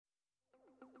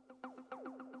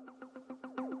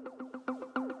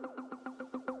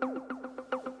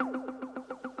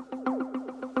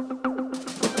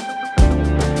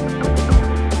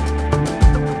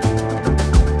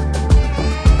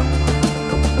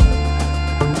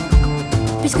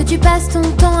puisque tu passes ton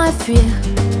temps à fuir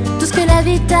tout ce que la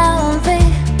vie t'a enlevé.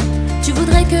 Tu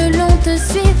voudrais que l'on te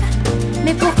suive,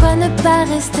 mais pourquoi ne pas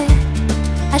rester?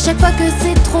 À chaque fois que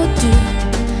c'est trop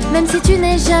dur, même si tu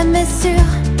n'es jamais sûr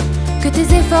que tes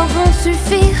efforts vont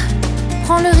suffire,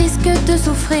 prends le risque de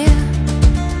souffrir.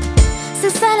 C'est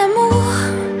ça l'amour.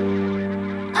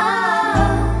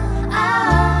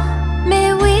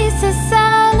 Mais oui, c'est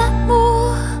ça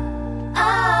l'amour.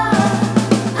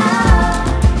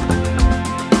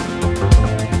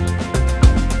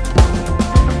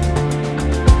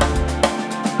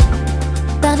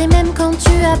 Parlez même quand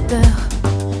tu as peur,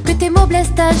 que tes mots blessent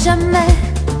à jamais.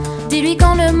 Dis-lui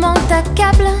quand le manque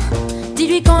t'accable,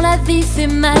 dis-lui quand la vie fait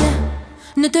mal.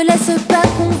 Ne te laisse pas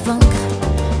convaincre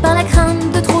par la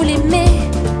crainte de trop l'aimer.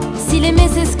 Si l'aimer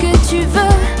c'est ce que tu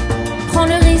veux, prends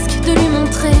le risque de lui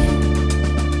montrer.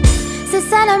 C'est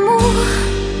ça l'amour.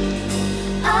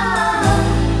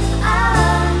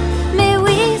 Mais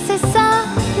oui, c'est ça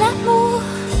l'amour.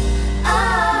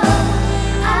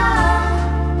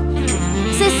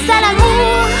 C'est ça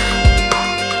l'amour.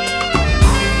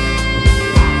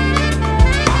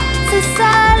 C'est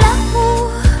ça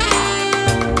l'amour.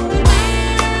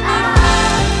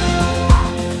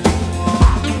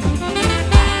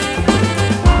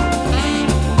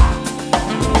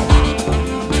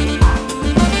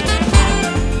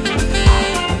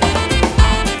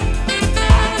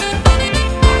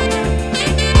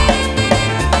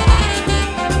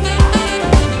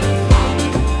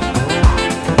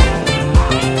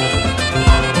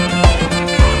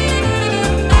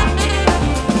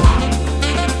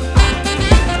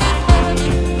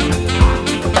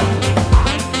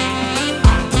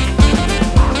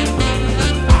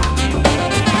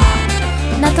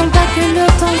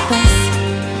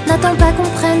 N'attends pas qu'on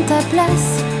prenne ta place.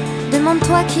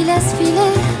 Demande-toi qui laisse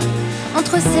filer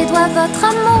entre ses doigts votre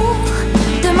amour.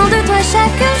 Demande-toi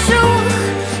chaque jour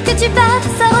que tu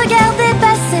passes à regarder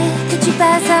passer, que tu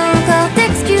passes à encore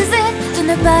t'excuser de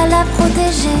ne pas la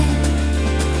protéger.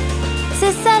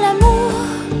 C'est ça l'amour.